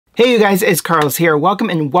Hey you guys, it's Carlos here.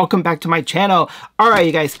 Welcome back to my channel. Alright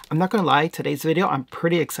you guys, I'm not gonna lie, today's video I'm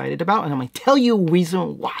pretty excited about, and I'm gonna tell you a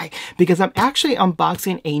reason why. Because I'm actually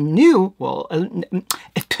unboxing a new,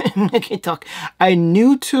 a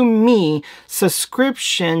new to me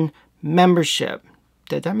subscription membership.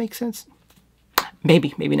 Did that make sense?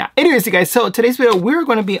 Maybe, maybe not. Anyways, you guys, so today's video, we're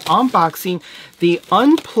going to be unboxing the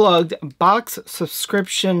Unplugged box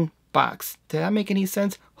subscription box. Did that make any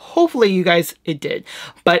sense? Hopefully you guys, it did.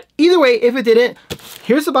 But either way, if it didn't,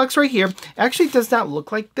 here's the box right here. It actually does not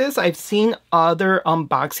look like this. I've seen other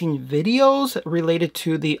unboxing videos related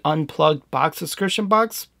to the Unplugged box subscription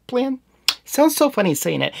box plan. Sounds so funny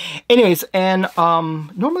saying it. Anyways, and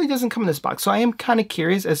normally it doesn't come in this box. So I am kind of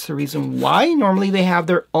curious as to the reason why. Normally they have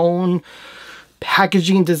their own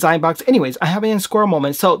packaging design box. Anyways, I have it in Squirrel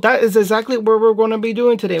moment. So that is exactly what we're going to be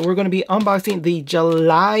doing today. We're going to be unboxing the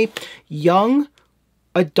July Young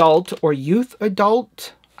Adult or Youth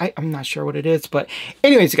Adult. I'm not sure what it is, but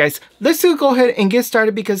anyways, guys, let's go ahead and get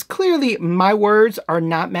started, because clearly my words are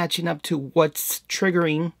not matching up to what's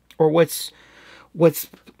triggering or what's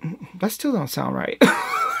that still don't sound right.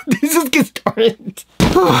 Let's just get started.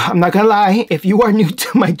 I'm not gonna lie, if you are new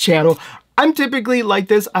to my channel, I'm typically like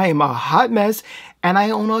this. I am a hot mess and I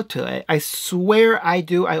own up to it. I swear I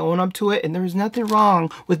do. I own up to it, and there's nothing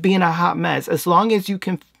wrong with being a hot mess as long as you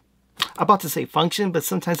can, I'm about to say function, but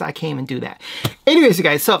sometimes I can't even do that. Anyways, you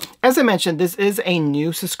guys, so as I mentioned, this is a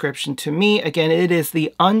new subscription to me. Again, it is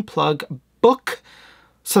the Unplugged book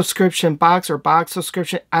subscription box, or box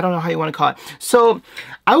subscription. I don't know how you want to call it. So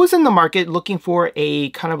I was in the market looking for a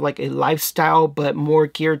kind of like a lifestyle, but more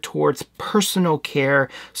geared towards personal care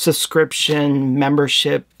subscription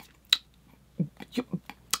membership.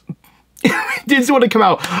 Didn't want to come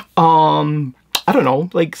out. I don't know,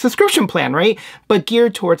 like subscription plan, right? But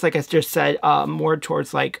geared towards, like I just said, more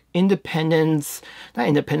towards like independence, not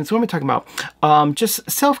independence, what am I talking about? Just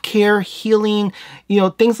self-care, healing, you know,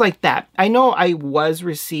 things like that. I know I was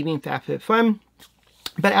receiving FabFitFun,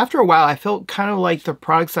 but after a while, I felt kind of like the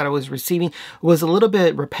products that I was receiving was a little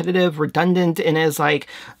bit repetitive, redundant, and it's like,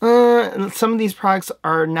 some of these products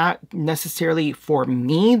are not necessarily for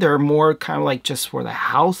me. They're more kind of like just for the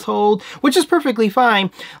household, which is perfectly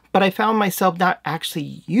fine. But I found myself not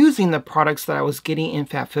actually using the products that I was getting in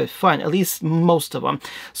FabFitFun, at least most of them.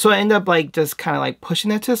 So I ended up like just kind of like pushing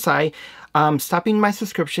that to the side. Stopping my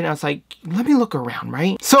subscription. I was like, let me look around,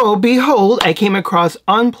 right? So behold, I came across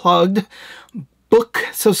Unplugged book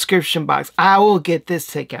subscription box. I will get this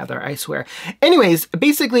together, I swear. Anyways,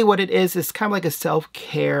 basically what it is kind of like a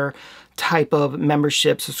self-care type of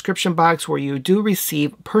membership subscription box where you do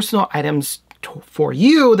receive personal items for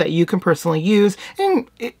you that you can personally use, and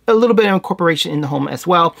a little bit of incorporation in the home as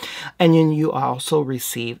well. And then you also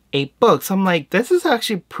receive a book. So I'm like, this is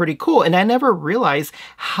actually pretty cool. And I never realized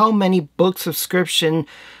how many book subscription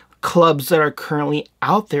clubs that are currently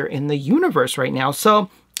out there in the universe right now.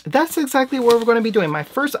 So that's exactly what we're going to be doing. My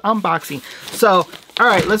first unboxing. So, all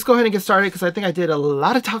right, let's go ahead and get started, because I think I did a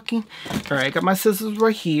lot of talking. All right, I got my scissors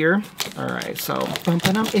right here. All right, so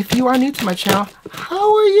if you are new to my channel,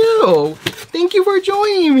 how are you? Thank you for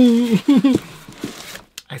joining me.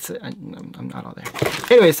 I said I'm not all there.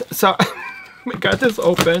 Anyways, so we got this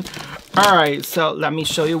open. All right, so let me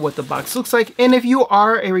show you what the box looks like. And if you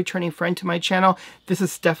are a returning friend to my channel, this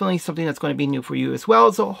is definitely something that's going to be new for you as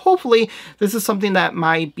well. So hopefully this is something that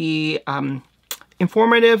might be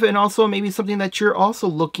informative, and also maybe something that you're also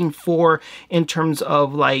looking for in terms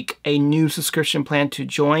of like a new subscription plan to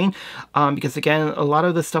join. Because again, a lot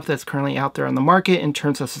of the stuff that's currently out there on the market in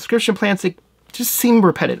terms of subscription plans, they just seem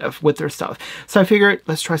repetitive with their stuff. So I figured,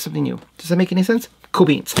 let's try something new. Does that make any sense? Cool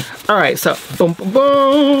beans. All right, so boom, boom,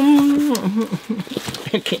 boom.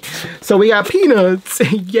 Okay, so we got peanuts.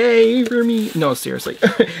 Yay for me. No, seriously.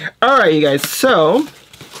 All right, you guys. So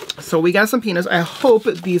we got some peanuts. I hope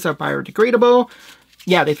these are biodegradable.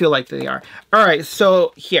 Yeah, they feel like they are. All right,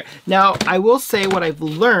 so here. Now, I will say what I've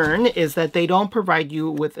learned is that they don't provide you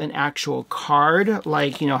with an actual card,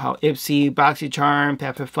 like, you know, how Ipsy, BoxyCharm,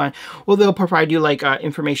 FabFitFun. Well, they'll provide you like an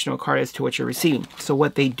informational card as to what you're receiving. So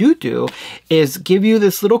what they do is give you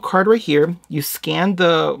this little card right here. You scan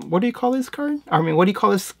the, what do you call this card? I mean, what do you call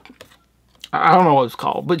this? I don't know what it's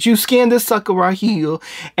called, but you scan this sucker right here,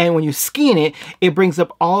 and when you scan it, it brings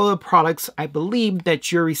up all the products, I believe,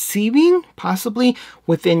 that you're receiving, possibly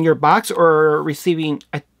within your box, or receiving,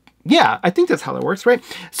 yeah, I think that's how it works, right?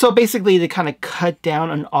 So basically, they kind of cut down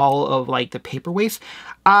on all of like the paper waste.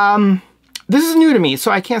 This is new to me,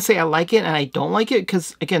 so I can't say I like it and I don't like it,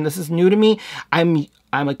 because again, this is new to me. I'm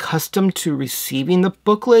accustomed to receiving the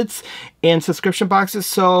booklets and subscription boxes,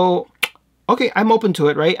 so okay, I'm open to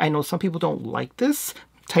it, right? I know some people don't like this,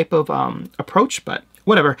 type of approach, but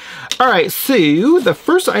whatever. All right, so the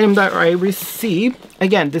first item that I received,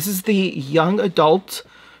 again, this is the young adult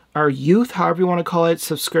or youth, however you want to call it,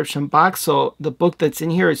 subscription box. So the book that's in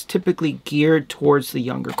here is typically geared towards the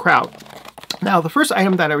younger crowd. Now, the first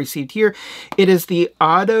item that I received here, it is the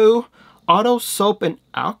auto soap and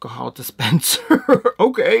alcohol dispenser.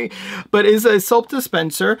 Okay, but it's a soap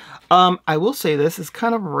dispenser. I will say this is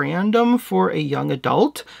kind of random for a young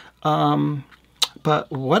adult.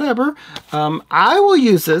 But whatever. I will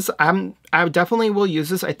use this. I definitely will use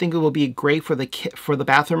this. I think it will be great for the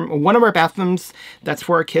bathroom. One of our bathrooms that's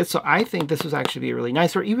for our kids. So I think this would actually be really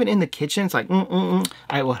nice. Or even in the kitchen. It's like,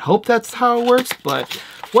 I would hope that's how it works. But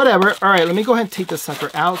whatever. All right, let me go ahead and take this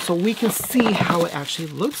sucker out so we can see how it actually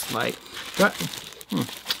looks like. But,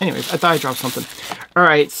 anyways, I thought I dropped something. All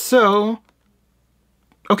right, so...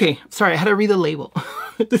 Okay, sorry, I had to read the label.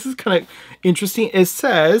 This is kind of interesting. It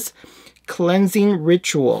says... cleansing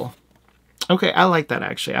ritual. Okay, I like that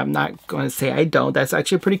actually. I'm not going to say I don't. That's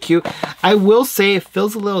actually pretty cute. I will say it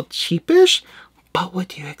feels a little cheapish, but what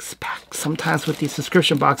do you expect? Sometimes with these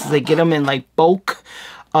subscription boxes, they get them in like bulk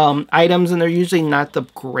items, and they're usually not the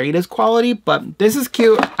greatest quality, but this is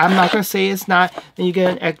cute. I'm not going to say it's not. Then you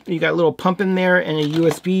get you got a little pump in there and a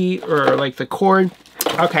USB or like the cord.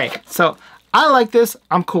 Okay, so I like this.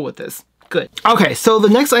 I'm cool with this. Good. Okay, so the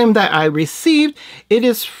next item that I received, it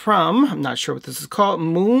is from, I'm not sure what this is called,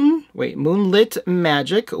 Moonlit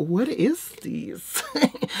Magic. What is these?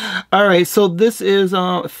 All right, so this is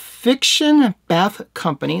Fiction Bath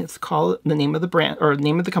Company. It's called the name of the brand, or the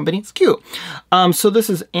name of the company. It's cute. So this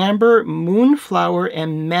is Amber, Moonflower,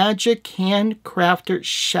 and Magic Handcrafted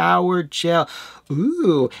Shower Gel.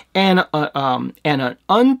 Ooh, and an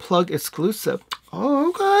Unplugged exclusive. Oh,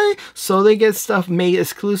 okay. So they get stuff made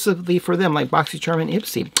exclusively for them, like BoxyCharm and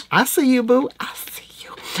Ipsy. I see you, boo. I see you.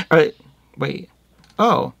 All right. Wait.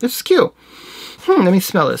 Oh, this is cute. Let me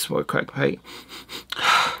smell this real quick. Right.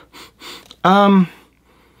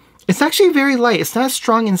 It's actually very light. It's not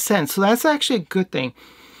strong in scent, so that's actually a good thing.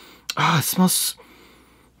 Oh, it smells...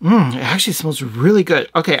 it actually smells really good.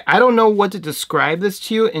 Okay, I don't know what to describe this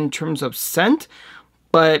to you in terms of scent,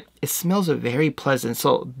 but it smells very pleasant,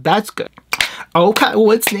 so that's good. Okay,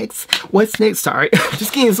 what's next? What's next? Sorry,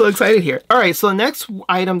 just getting so excited here. All right, so the next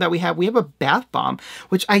item that we have a bath bomb,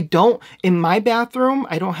 which I don't, in my bathroom,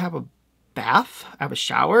 I don't have a bath. I have a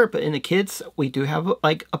shower, but in the kids, we do have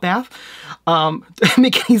like a bath.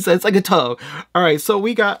 Making sense, like a tub. All right, so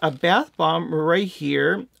we got a bath bomb right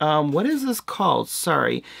here. What is this called?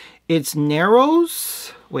 Sorry, it's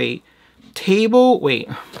Narrows. Wait.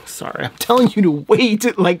 Sorry, I'm telling you to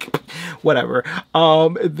wait, like, whatever.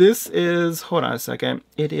 This is, hold on a second.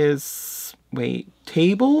 It is,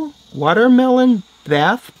 Table Watermelon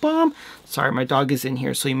Bath Bomb? Sorry, my dog is in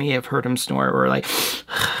here, so you may have heard him snore, or like,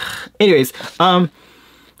 anyways, I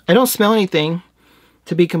don't smell anything,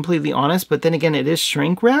 to be completely honest, but then again, it is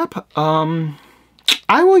shrink wrap.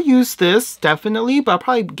 I will use this, definitely, but I'll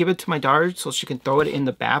probably give it to my daughter so she can throw it in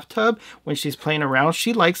the bathtub when she's playing around.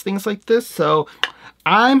 She likes things like this, so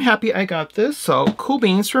I'm happy I got this. So, cool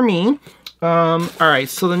beans for me. Alright,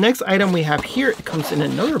 so the next item we have here, it comes in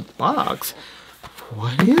another box.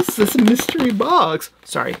 What is this mystery box?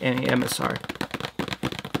 Sorry, MSR.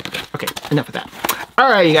 Okay, enough of that.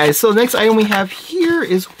 Alright, you guys, so the next item we have here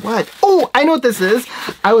is what? Oh, I know what this is.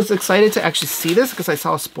 I was excited to actually see this because I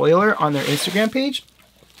saw a spoiler on their Instagram page.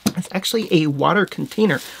 It's actually a water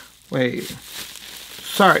container. Wait,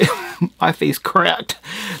 sorry, my face cracked.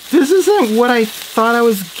 This isn't what I thought I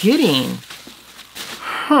was getting.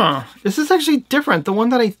 Huh, this is actually different. The one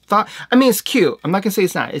that I thought, I mean, it's cute. I'm not gonna say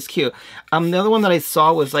it's not, it's cute. The other one that I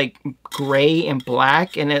saw was like gray and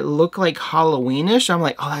black and it looked like Halloweenish. I'm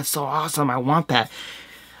like, oh, that's so awesome. I want that.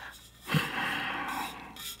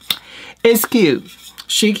 It's cute.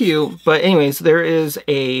 She cute, but anyways, there is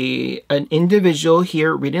an individual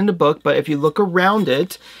here reading the book, but if you look around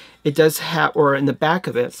it, it does have, or in the back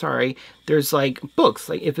of it, sorry, there's like books.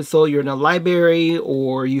 Like if it's so you're in a library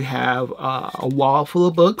or you have a wall full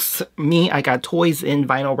of books. Me, I got toys in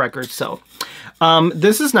vinyl records, so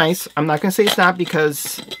this is nice. I'm not gonna say it's not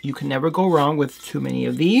because you can never go wrong with too many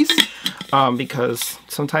of these, because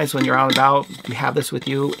sometimes when you're out and about, you have this with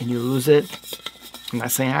you and you lose it. I'm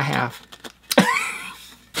not saying I have.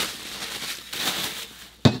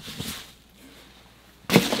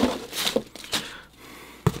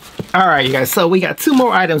 All right, you guys, so we got two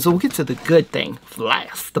more items, so we'll get to the good thing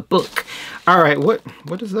last, the book. All right, what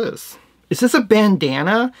is this? Is this a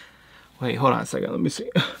bandana? Wait, hold on a second, let me see.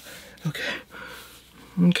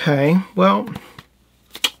 Okay, well,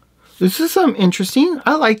 this is interesting.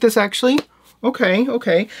 I like this, actually. Okay,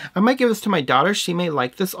 okay. I might give this to my daughter. She may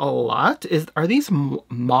like this a lot. Are these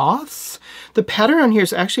moths? The pattern on here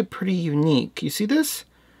is actually pretty unique. You see this?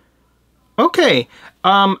 Okay.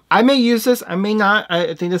 I may use this. I may not.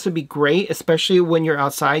 I think this would be great, especially when you're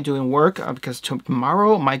outside doing work, because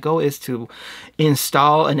tomorrow my goal is to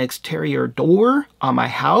install an exterior door on my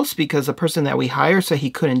house, because the person that we hired said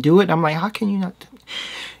he couldn't do it. I'm like, how can you not do it?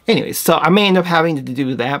 Anyways, so I may end up having to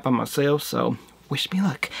do that by myself, so wish me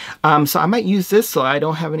luck. So I might use this so I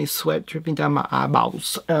don't have any sweat dripping down my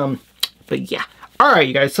eyeballs. But yeah. All right,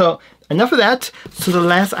 you guys. So enough of that. So the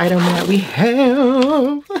last item that we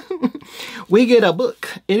have, we get a book.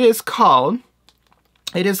 It is called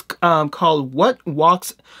What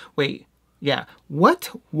Walks. Wait, yeah. What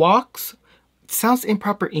Walks? It sounds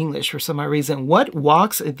improper English for some reason. What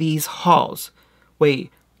Walks These Halls?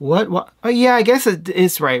 Wait. What? Oh, yeah, I guess it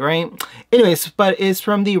is right? Anyways, but it's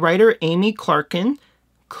from the writer Amy Clarkin.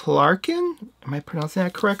 Clarkin? Am I pronouncing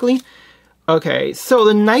that correctly? Okay, so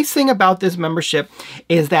the nice thing about this membership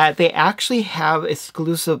is that they actually have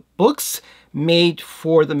exclusive books made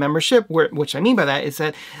for the membership, which I mean by that is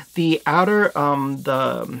that the outer,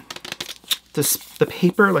 the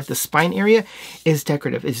paper, like the spine area, is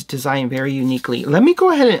decorative. It's designed very uniquely. Let me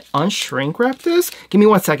go ahead and unshrink wrap this. Give me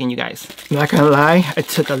 1 second, you guys. I'm not gonna lie, it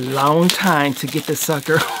took a long time to get this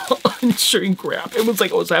sucker unshrink wrap. It was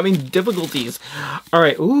like I was having difficulties. All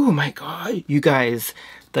right, oh my God, you guys,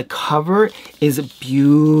 the cover is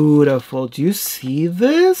beautiful. Do you see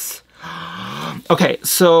this? Okay,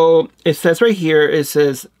 so it says right here, it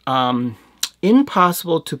says,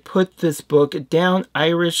 impossible to put this book down,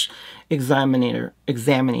 Irish examiner.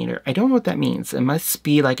 I don't know what that means. It must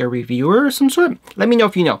be like a reviewer or some sort. Let me know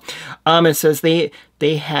if you know. It says they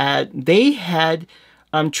had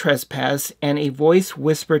trespassed, and a voice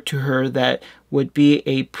whispered to her that would be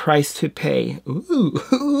a price to pay.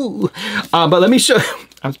 Ooh. But let me show you.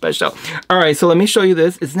 I'm special. All right, so let me show you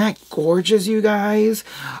this. Isn't that gorgeous, you guys?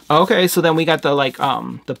 Okay, so then we got the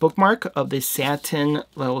the bookmark of the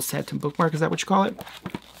little satin bookmark. Is that what you call it?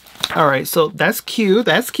 All right, so that's cute.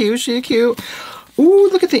 That's cute. She's cute. Ooh,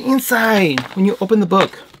 look at the inside when you open the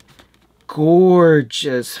book.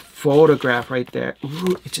 Gorgeous photograph right there.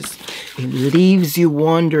 Ooh, it leaves you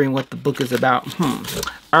wondering what the book is about.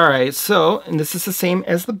 All right, so, and this is the same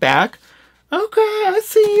as the back. Okay, I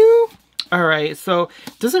see you. All right, so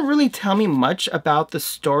it doesn't really tell me much about the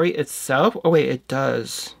story itself. Oh wait, it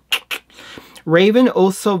does. Raven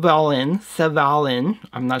O'Savalin,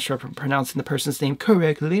 I'm not sure if I'm pronouncing the person's name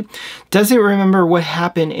correctly, doesn't remember what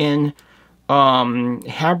happened in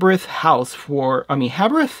Habreth House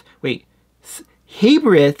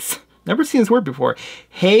Habreth's, never seen this word before.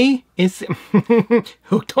 Hey, it's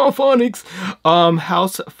hooked on phonics.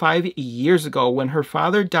 House 5 years ago when her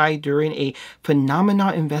father died during a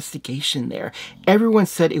phenomena investigation there. Everyone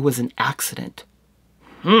said it was an accident.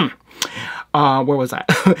 Where was I?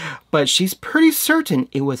 But she's pretty certain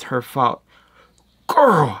it was her fault.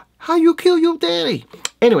 Girl, how you kill your daddy?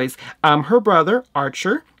 Anyways, her brother,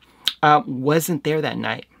 Archer, wasn't there that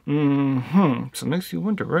night. So makes you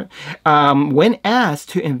wonder, right? When asked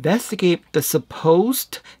to investigate the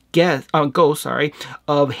supposed ghost,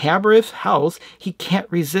 of Habreth House, he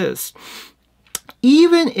can't resist,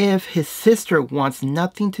 even if his sister wants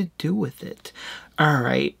nothing to do with it. All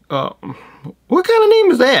right. What kind of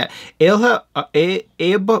name is that?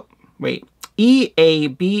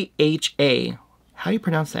 E-A-B-H-A. How do you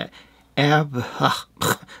pronounce that?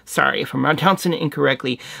 Sorry if I'm pronouncing it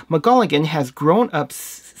incorrectly. McGolligan has grown up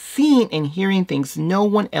seeing and hearing things no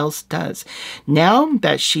one else does. Now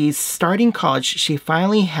that she's starting college, she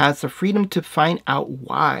finally has the freedom to find out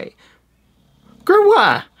why. Girl,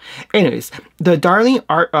 why? Anyways, the darling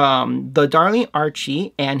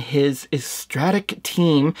Archie and his ecstatic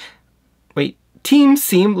team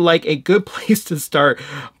seem like a good place to start,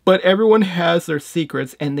 but everyone has their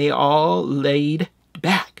secrets and they all laid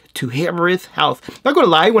back to Habreth House. Not gonna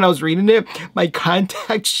lie, when I was reading it, my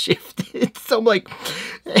contact shifted, so I'm like,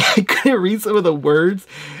 I couldn't read some of the words.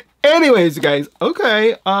 Anyways, guys,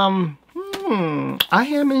 okay, I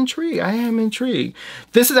am intrigued.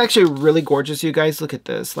 This is actually really gorgeous, you guys. Look at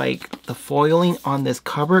this, like the foiling on this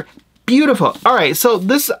cover, beautiful. All right, so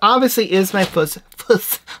this obviously is my first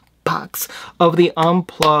box of the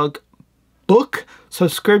Unplugged book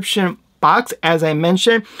subscription box, as I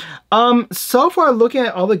mentioned. So far, looking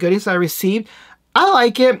at all the goodies I received, I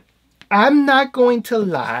like it. I'm not going to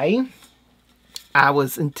lie, I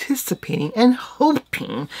was anticipating and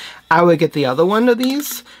hoping I would get the other one of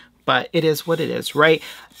these, but it is what it is, right?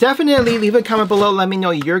 Definitely leave a comment below. Let me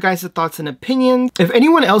know your guys' thoughts and opinions. If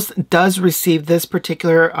anyone else does receive this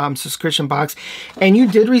particular subscription box and you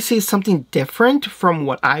did receive something different from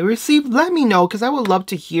what I received, let me know, because I would love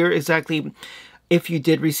to hear exactly if you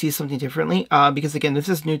did receive something differently. Because again, this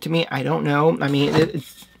is new to me. I don't know. I mean,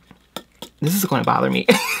 this is going to bother me.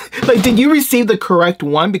 Like, did you receive the correct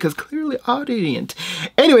one? Because clearly I didn't.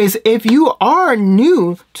 Anyways, if you are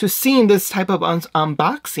new to seeing this type of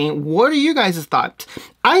unboxing, what are you guys' thoughts?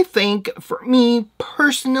 I think, for me,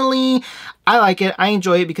 personally, I like it. I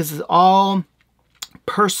enjoy it because it's all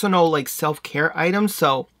personal, like, self-care items.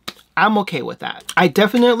 So I'm okay with that. I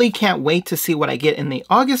definitely can't wait to see what I get in the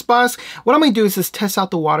August box. What I'm going to do is just test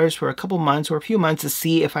out the waters for a couple months or a few months to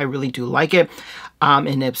see if I really do like it.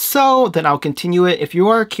 And if so, then I'll continue it. If you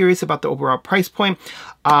are curious about the overall price point,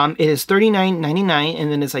 it is $39.99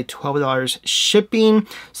 and then it's like $12 shipping.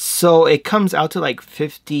 So it comes out to like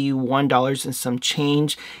 $51 and some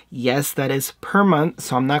change. Yes, that is per month.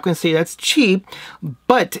 So I'm not going to say that's cheap,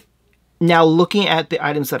 but now looking at the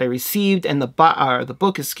items that I received and the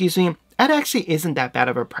book, excuse me, that actually isn't that bad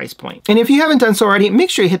of a price point. And if you haven't done so already,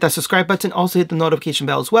 make sure you hit that subscribe button. Also hit the notification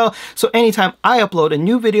bell as well. So anytime I upload a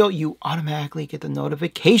new video, you automatically get the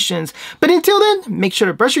notifications. But until then, make sure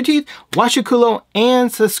to brush your teeth, wash your culo,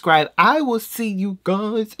 and subscribe. I will see you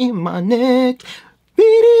guys in my next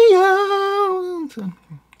video.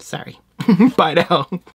 Sorry. Bye now.